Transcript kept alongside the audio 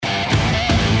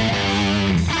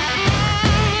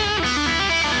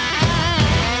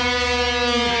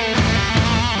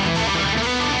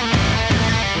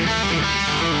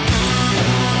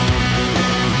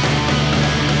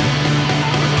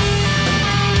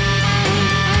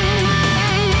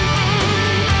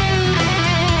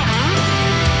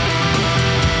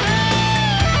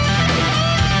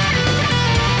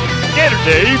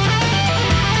Dave.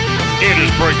 It is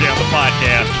Breakdown the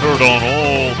Podcast, heard on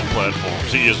all the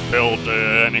platforms. He has built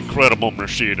an incredible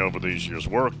machine over these years,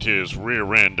 worked his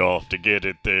rear end off to get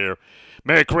it there.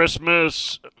 Merry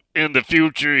Christmas in the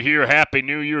future here, Happy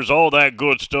New Year's, all that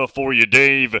good stuff for you,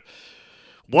 Dave.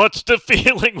 What's the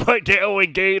feeling right now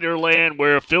in Gatorland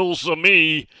where it feels to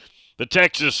me the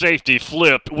Texas safety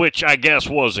flipped, which I guess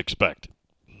was expected?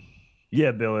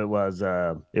 Yeah, Bill, it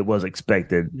was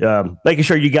expected. Making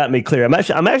sure you got me clear. I'm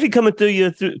actually coming through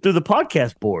you through the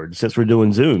podcast board since we're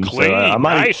doing Zoom. Clean, so,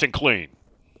 nice and clean.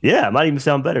 Yeah, it might even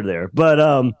sound better there. But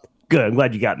good. I'm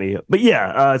glad you got me. But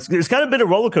yeah, it's kind of been a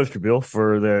roller coaster, Bill,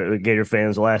 for the Gator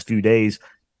fans the last few days.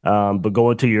 But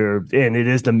going to and it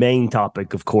is the main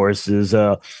topic, of course, is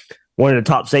one of the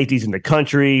top safeties in the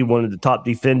country, one of the top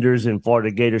defenders in Florida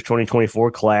Gators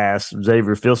 2024 class,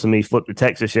 Xavier Filsaime, flipped to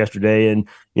Texas yesterday. And,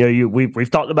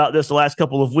 we've talked about this the last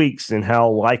couple of weeks and how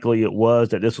likely it was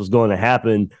that this was going to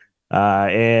happen.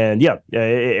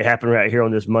 It happened right here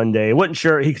on this Monday. I wasn't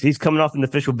sure. He's coming off an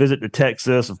official visit to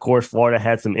Texas. Of course, Florida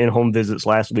had some in-home visits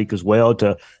last week as well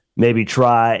to maybe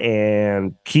try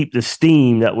and keep the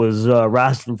steam that was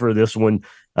rising for this one.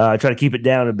 Try to keep it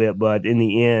down a bit, but in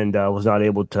the end, was not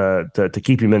able to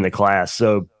keep him in the class.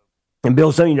 So, and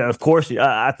Bill saying, of course,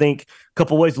 I think a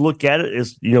couple ways to look at it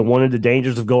is, one of the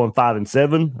dangers of going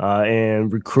 5-7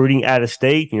 and recruiting out of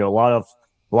state. A lot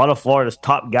of Florida's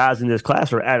top guys in this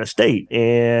class are out of state,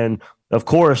 and of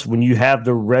course, when you have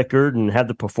the record and have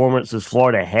the performances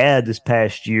Florida had this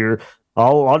past year,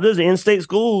 all those in-state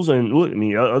schools and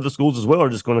other schools as well are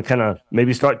just going to kind of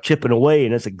maybe start chipping away,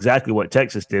 and that's exactly what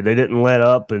Texas did. They didn't let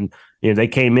up, and they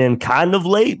came in kind of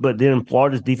late, but then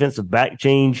Florida's defensive back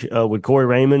change with Corey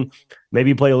Raymond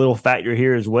maybe play a little factor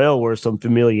here as well, where some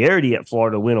familiarity at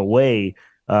Florida went away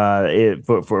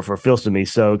for Filsaime.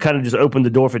 So kind of just opened the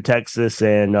door for Texas,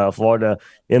 and Florida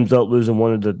ends up losing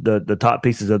one of the top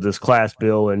pieces of this class,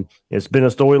 Bill. And it's been a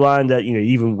storyline that,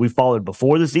 even we followed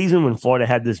before the season when Florida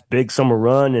had this big summer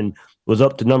run and was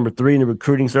up to number 3 in the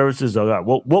recruiting services.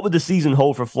 What would the season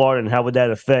hold for Florida, and how would that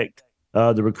affect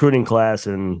the recruiting class?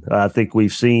 And I think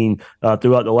we've seen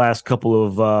throughout the last couple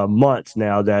of months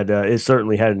now that it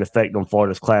certainly had an effect on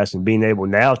Florida's class and being able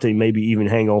now to maybe even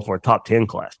hang on for a top 10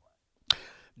 class.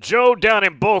 Joe down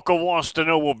in Boca wants to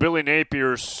know, will Billy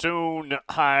Napier soon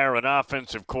hire an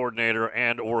offensive coordinator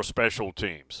and or special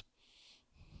teams?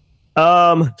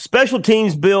 Special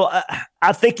teams, Bill,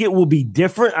 I think it will be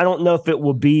different. I don't know if it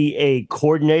will be a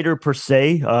coordinator per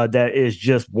se that is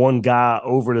just one guy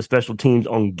over the special teams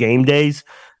on game days.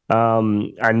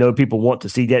 I know people want to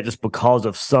see that just because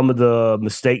of some of the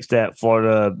mistakes that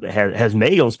Florida has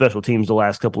made on special teams the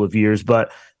last couple of years,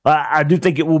 but I do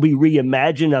think it will be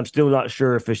reimagined. I'm still not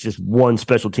sure if it's just one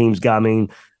special teams guy. I mean,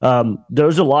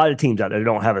 there's a lot of teams out there that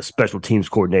don't have a special teams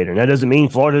coordinator, and that doesn't mean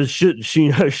Florida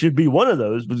should be one of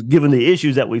those, given the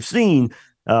issues that we've seen.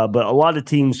 But a lot of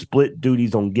teams split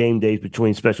duties on game days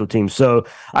between special teams, so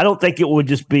I don't think it would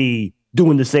just be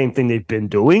doing the same thing they've been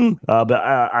doing. But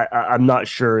I'm not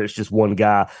sure it's just one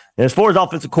guy. And as far as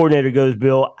offensive coordinator goes,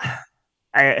 Bill,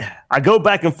 I go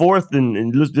back and forth,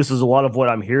 and this is a lot of what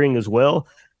I'm hearing as well.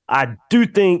 I do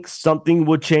think something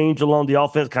would change along the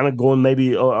offense, kind of going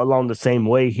maybe along the same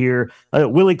way here.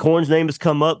 Willie Corn's name has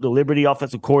come up, the Liberty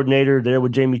offensive coordinator there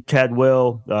with Jamie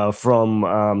Chadwell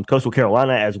from Coastal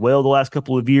Carolina as well the last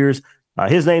couple of years.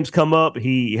 His name's come up.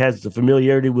 He has the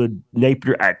familiarity with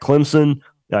Napier at Clemson.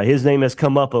 His name has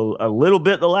come up a little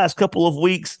bit the last couple of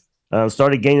weeks.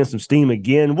 Started gaining some steam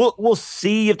again. We'll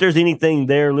see if there's anything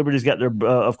there. Liberty's got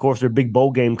of course, their big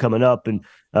bowl game coming up, and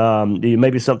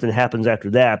maybe something happens after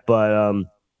that. But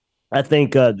I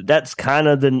think that's kind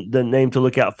of the name to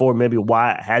look out for. Maybe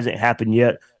why it hasn't happened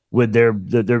yet with their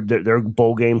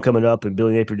bowl game coming up, and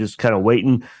Billy Napier just kind of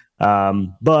waiting.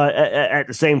 But at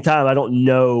the same time, I don't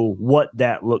know what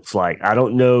that looks like. I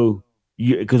don't know,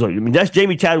 because that's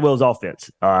Jamie Chadwell's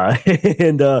offense,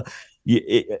 and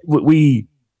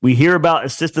we hear about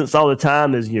assistants all the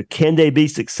time as, can they be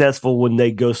successful when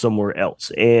they go somewhere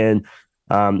else? And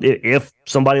if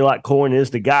somebody like Corn is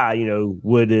the guy,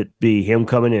 would it be him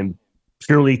coming in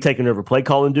purely taking over play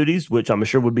calling duties, which I'm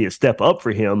sure would be a step up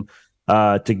for him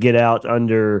to get out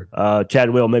under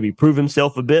Chadwell, maybe prove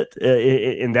himself a bit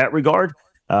in that regard.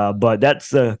 But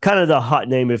that's kind of the hot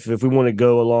name if we want to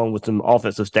go along with some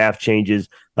offensive staff changes.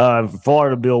 For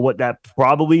Florida, Bill, what that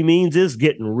probably means is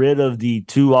getting rid of the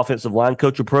 2 offensive line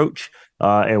coach approach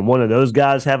and one of those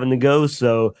guys having to go.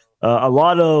 So a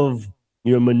lot of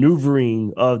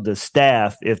maneuvering of the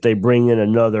staff if they bring in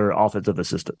another offensive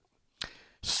assistant.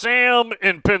 Sam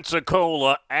in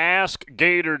Pensacola asked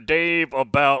Gator Dave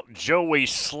about Joey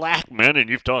Slackman, and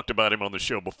you've talked about him on the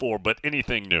show before, but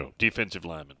anything new? Defensive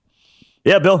lineman.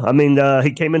 Yeah, Bill. I mean,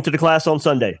 he came into the class on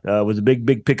Sunday. Was a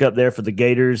big pickup there for the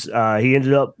Gators. He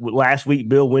ended up last week,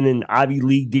 Bill, winning Ivy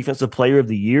League Defensive Player of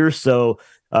the Year. So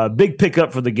big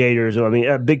pickup for the Gators. I mean,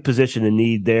 a big position of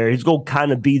need there. He's going to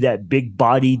kind of be that big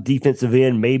body defensive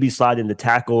end, maybe slide in the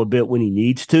tackle a bit when he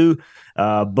needs to.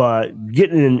 But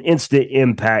getting an instant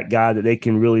impact guy that they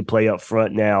can really play up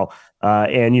front now.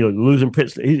 And losing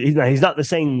Prince, he's not the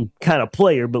same kind of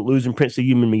player, but losing Prince of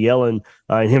Human McYellen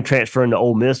and him transferring to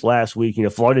Ole Miss last week,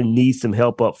 Florida needs some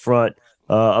help up front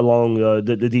along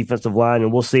the defensive line,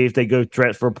 and we'll see if they go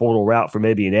transfer portal route for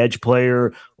maybe an edge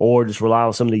player or just rely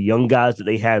on some of the young guys that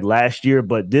they had last year.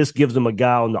 But this gives them a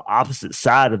guy on the opposite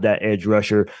side of that edge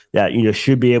rusher that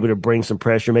should be able to bring some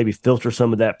pressure, maybe filter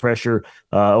some of that pressure,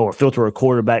 or filter a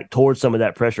quarterback towards some of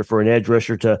that pressure for an edge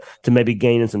rusher to maybe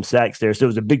gain in some sacks there. So it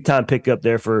was a big time pickup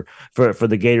there for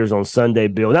the Gators on Sunday,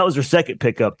 Bill. And that was their second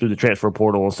pickup through the transfer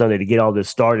portal on Sunday to get all this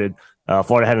started.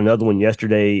 Florida had another one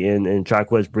yesterday in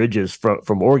Triquez Bridges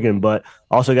from Oregon, but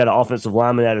also got an offensive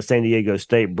lineman out of San Diego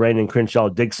State, Brandon Crenshaw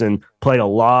Dixon, played a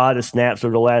lot of snaps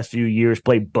over the last few years,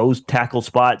 played both tackle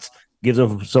spots, gives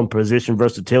them some position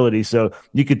versatility. So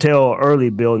you could tell early,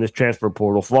 Bill, in this transfer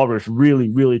portal, Florida is really,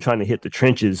 really trying to hit the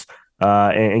trenches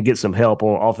and get some help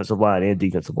on offensive line and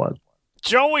defensive line.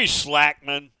 Joey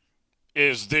Slackman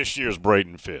is this year's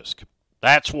Braden Fisk.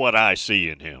 That's what I see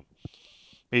in him.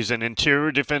 He's an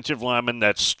interior defensive lineman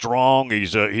that's strong.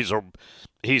 He's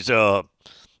a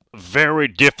very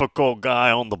difficult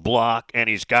guy on the block, and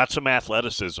he's got some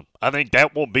athleticism. I think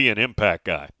that will be an impact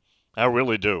guy. I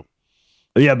really do.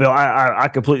 Yeah, Bill, I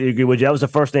completely agree with you. That was the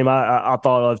first name I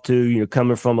thought of too.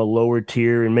 Coming from a lower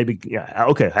tier and maybe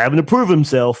having to prove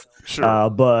himself. Sure.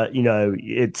 But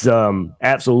it's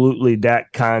absolutely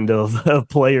that kind of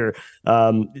player.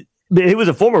 He was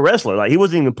a former wrestler. Like, he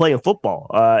wasn't even playing football.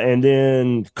 And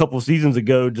then a couple of seasons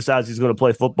ago decides he's going to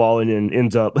play football and then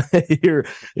ends up here,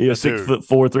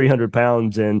 6'4", 300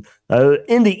 pounds. And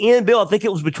in the end, Bill, I think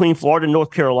it was between Florida and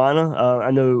North Carolina.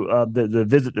 I know the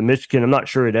visit to Michigan, I'm not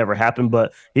sure it ever happened,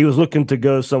 but he was looking to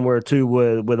go somewhere too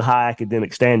with high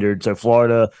academic standards. So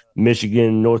Florida,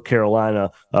 Michigan, North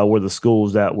Carolina were the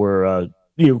schools that were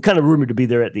kind of rumored to be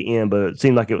there at the end, but it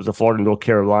seemed like it was a Florida North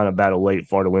Carolina battle late.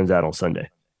 Florida wins out on Sunday.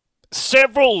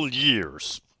 Several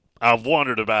years I've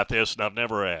wondered about this, and I've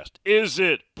never asked. Is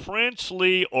it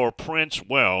Princely or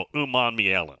Princewell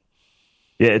Umanmielen?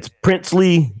 Yeah, it's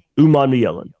Princely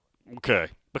Umanmielen. Okay,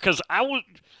 because I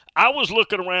was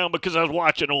looking around because I was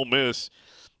watching Ole Miss,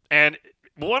 and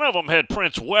one of them had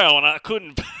Princewell, and I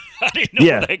couldn't. I didn't know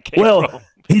where that came from.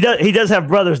 He does have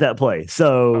brothers that play,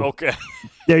 so okay.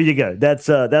 There you go. That's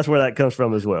where that comes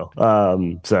from as well.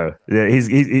 So yeah,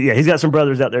 he's got some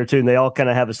brothers out there too, and they all kind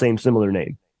of have the same similar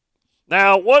name.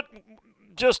 Now, what?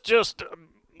 Just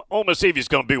Ole Miss Evie's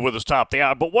going to be with us top of the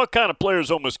hour, but what kind of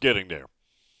players Ole Miss getting there?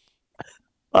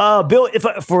 Bill,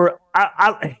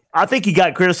 I think he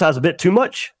got criticized a bit too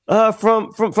much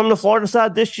from the Florida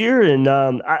side this year, and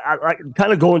I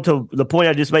kind of going to the point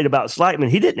I just made about Slackman.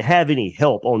 He didn't have any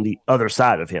help on the other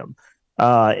side of him.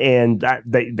 And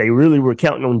they really were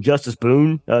counting on Justice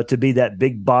Boone to be that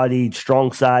big-bodied,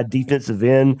 strong-side defensive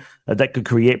end that could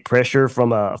create pressure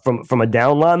from a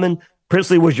down lineman.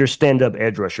 Princely was your stand-up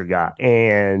edge rusher guy,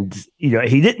 and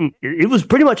he didn't. It was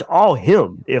pretty much all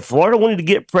him. If Florida wanted to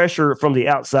get pressure from the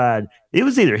outside, it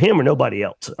was either him or nobody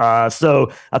else.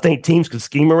 So I think teams could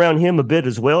scheme around him a bit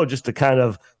as well, just to kind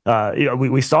of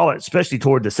we saw it, especially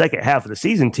toward the second half of the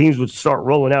season. Teams would start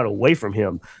rolling out away from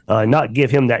him, not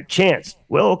give him that chance.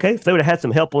 Well, okay, if they would have had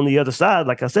some help on the other side,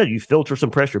 like I said, you filter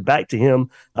some pressure back to him,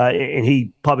 and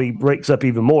he probably breaks up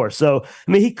even more. So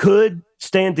I mean, he could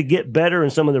stand to get better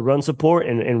in some of the run support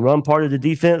and run part of the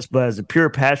defense, but as a pure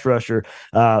pass rusher,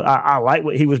 I like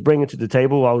what he was bringing to the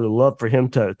table. I would have loved for him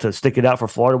to stick it out for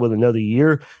Florida with another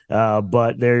year,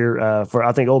 but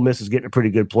I think Ole Miss is getting a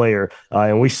pretty good player,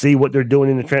 and we see what they're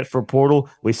doing in the transfer portal.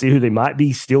 We see who they might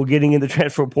be still getting in the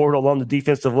transfer portal on the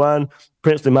defensive line.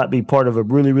 Princeton might be part of a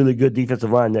really, really good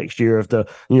defensive line next year if the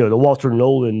Walter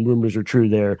Nolan rumors are true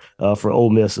there for Ole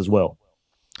Miss as well.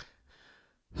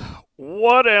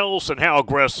 What else and how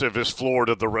aggressive is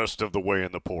Florida the rest of the way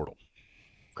in the portal?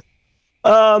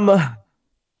 I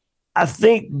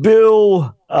think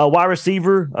Bill, wide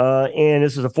receiver, and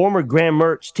this is a former Graham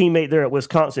Mertz teammate there at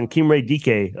Wisconsin, Kimray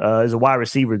Dike, is a wide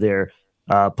receiver there.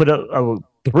 Put up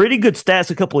pretty good stats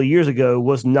a couple of years ago,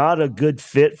 was not a good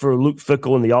fit for Luke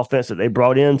Fickell and the offense that they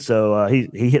brought in. So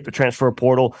he hit the transfer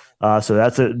portal. So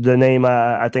that's the name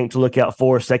I think to look out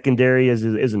for. Secondary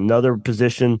is another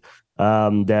position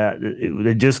that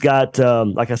they just got.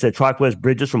 Like I said, Triquez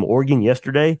Bridges from Oregon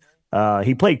yesterday.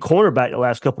 He played cornerback the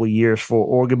last couple of years for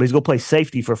Oregon, but he's going to play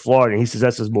safety for Florida. And he says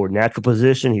that's his more natural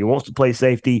position. He wants to play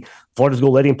safety. Florida's going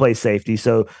to let him play safety.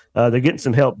 So they're getting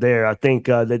some help there. I think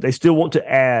they still want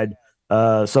to add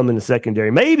some in the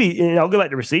secondary. Maybe, and I'll go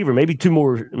back to receiver. Maybe two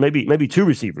more, maybe two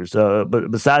receivers,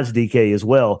 but besides DK as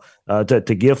well, to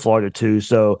give Florida two.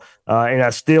 So, and I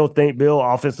still think, Bill,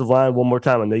 offensive line one more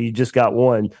time. I know you just got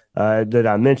one that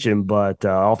I mentioned, but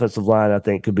offensive line I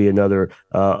think could be another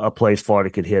a place Florida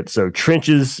could hit. So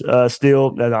trenches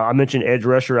still. And I mentioned edge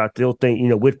rusher. I still think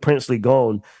with Princely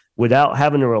gone, without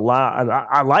having to rely.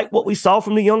 I like what we saw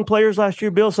from the young players last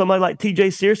year, Bill. Somebody like TJ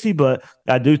Searcy, but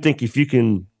I do think if you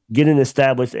can get an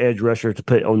established edge rusher to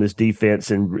put on this defense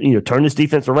and turn this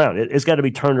defense around. It's got to be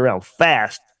turned around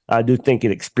fast. I do think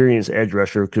an experienced edge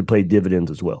rusher could play dividends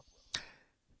as well.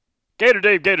 Gator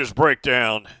Dave, Gators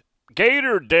Breakdown.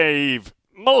 Gator Dave,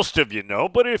 most of you know,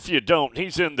 but if you don't,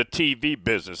 he's in the TV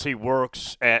business. He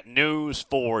works at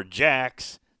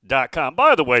news4jax.com.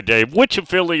 By the way, Dave, which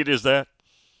affiliate is that?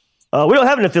 We don't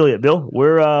have an affiliate, Bill.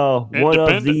 We're one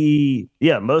of the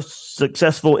most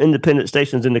successful independent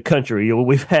stations in the country.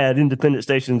 We've had independent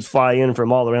stations fly in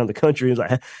from all around the country. It's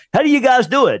like, how do you guys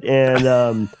do it?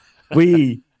 And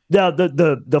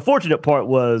the fortunate part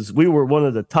was we were one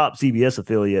of the top CBS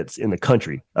affiliates in the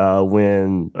country for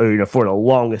the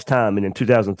longest time. And in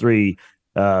 2003,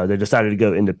 they decided to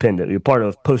go independent. We were part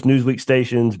of Post Newsweek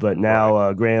stations, but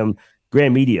now Graham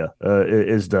Media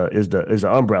is the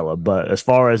umbrella, but as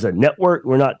far as a network,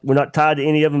 we're not tied to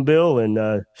any of them, Bill,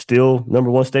 and still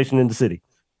number one station in the city.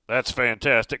 That's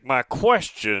fantastic. My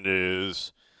question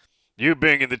is, you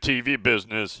being in the TV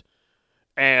business,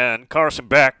 and Carson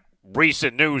Beck,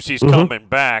 recent news, he's coming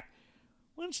back.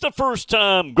 When's the first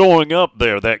time going up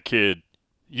there, that kid,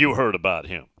 you heard about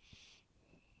him?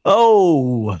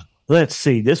 Oh, let's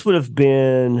see. This would have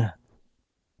been.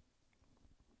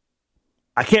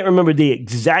 I can't remember the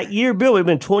exact year, Bill. It would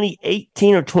have been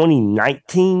 2018 or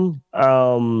 2019.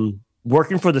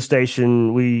 Working for the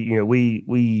station,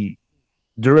 we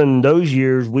during those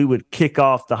years we would kick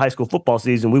off the high school football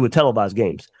season. We would televise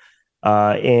games,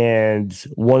 and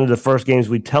one of the first games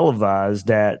we televised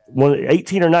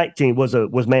 18 or 19 was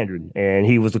Mandarin, and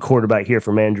he was the quarterback here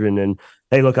for Mandarin. And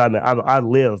hey, look, I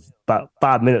live about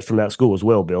 5 minutes from that school as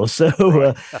well, Bill.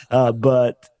 So,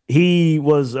 but. He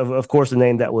was, of course, a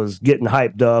name that was getting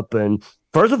hyped up. And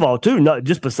first of all, too, not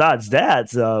just besides that,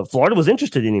 Florida was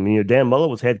interested in him. Dan Mullen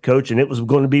was head coach, and it was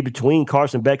going to be between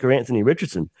Carson Beck or Anthony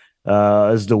Richardson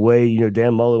as the way,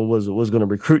 Dan Mullen was going to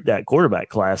recruit that quarterback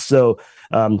class. So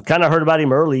kind of heard about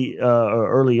him early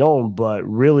on, but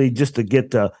really just to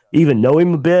get to even know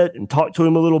him a bit and talk to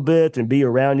him a little bit and be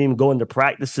around him, going to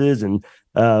practices and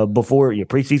before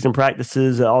preseason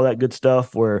practices, all that good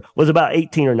stuff, was about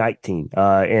 18 or 19.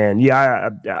 And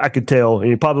I could tell,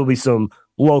 and probably some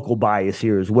local bias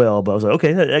here as well, but I was like,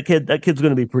 okay, that kid's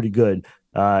going to be pretty good.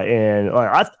 And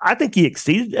I think he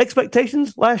exceeded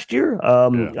expectations last year.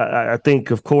 I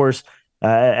think, of course,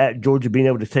 at Georgia being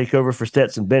able to take over for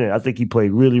Stetson Bennett, I think he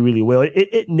played really, really well.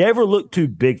 It never looked too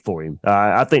big for him.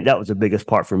 I think that was the biggest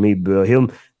part for me, Bill.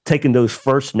 Him taking those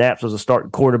first snaps as a starting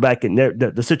quarterback, and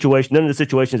the situation, none of the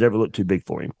situations ever looked too big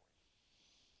for him.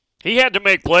 He had to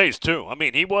make plays, too. I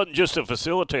mean, he wasn't just a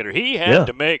facilitator. He had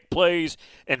to make plays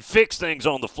and fix things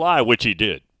on the fly, which he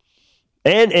did.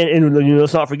 And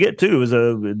let's not forget, too, it was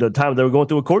the time they were going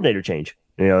through a coordinator change.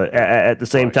 At the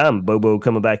same time, Bobo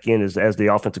coming back in as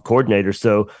the offensive coordinator.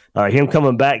 So him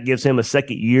coming back gives him a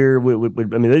second year.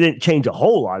 They didn't change a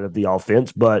whole lot of the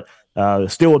offense, but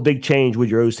still a big change with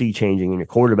your OC changing and your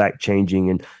quarterback changing,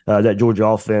 and that Georgia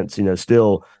offense,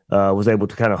 still was able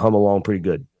to kind of hum along pretty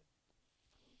good.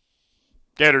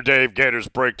 Gator Dave, Gators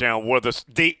Breakdown with us.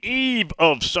 The eve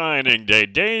of signing day.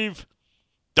 Dave,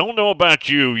 don't know about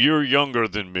you. You're younger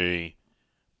than me.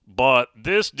 But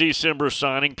this December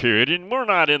signing period, and we're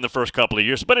not in the first couple of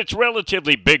years, but it's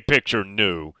relatively big picture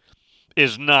new,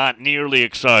 is not nearly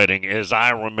exciting as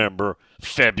I remember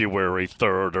February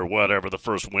 3rd or whatever the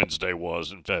first Wednesday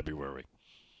was in February.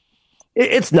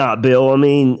 It's not, Bill. I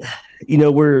mean,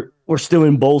 we're still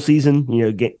in bowl season.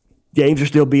 Games are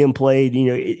still being played.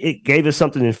 It gave us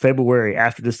something in February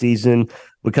after the season.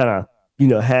 We kind of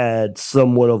had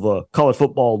somewhat of a college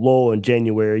football lull in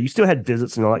January. You still had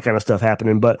visits and all that kind of stuff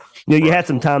happening, but you had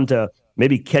some time to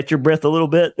maybe catch your breath a little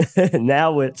bit. And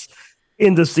now it's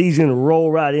end the season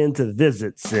roll right into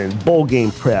visits and bowl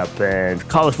game prep and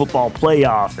college football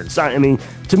playoff and sign. I mean,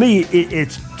 to me,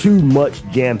 it's too much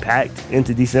jam packed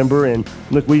into December. And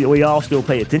look, we all still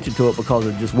pay attention to it because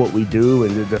of just what we do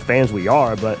and the fans we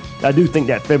are. But I do think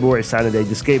that February signing day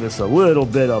just gave us a little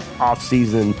bit of off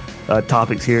season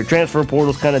topics here. Transfer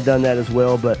portal's kind of done that as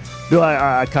well, but Bill,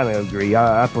 I kind of agree.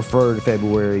 I prefer the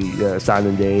February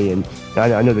signing day, and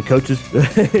I know the coaches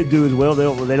do as well.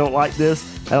 They don't like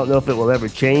this. I don't know if it will ever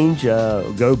change.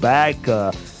 Go back.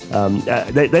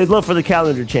 They'd love for the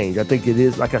calendar to change. I think it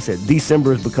is, like I said,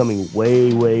 December is becoming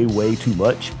way, way, way too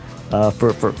much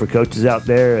for coaches out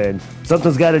there, and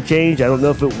something's got to change. I don't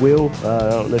know if it will.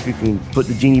 I don't know if you can put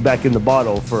the genie back in the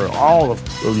bottle for all of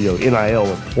NIL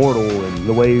and portal and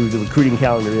the way the recruiting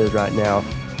calendar is right now.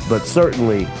 But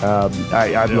certainly,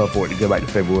 I'd love for it to go back to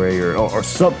February or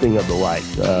something of the like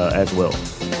as well.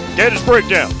 Gators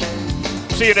Breakdown.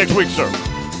 See you next week, sir.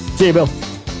 See you, Bill.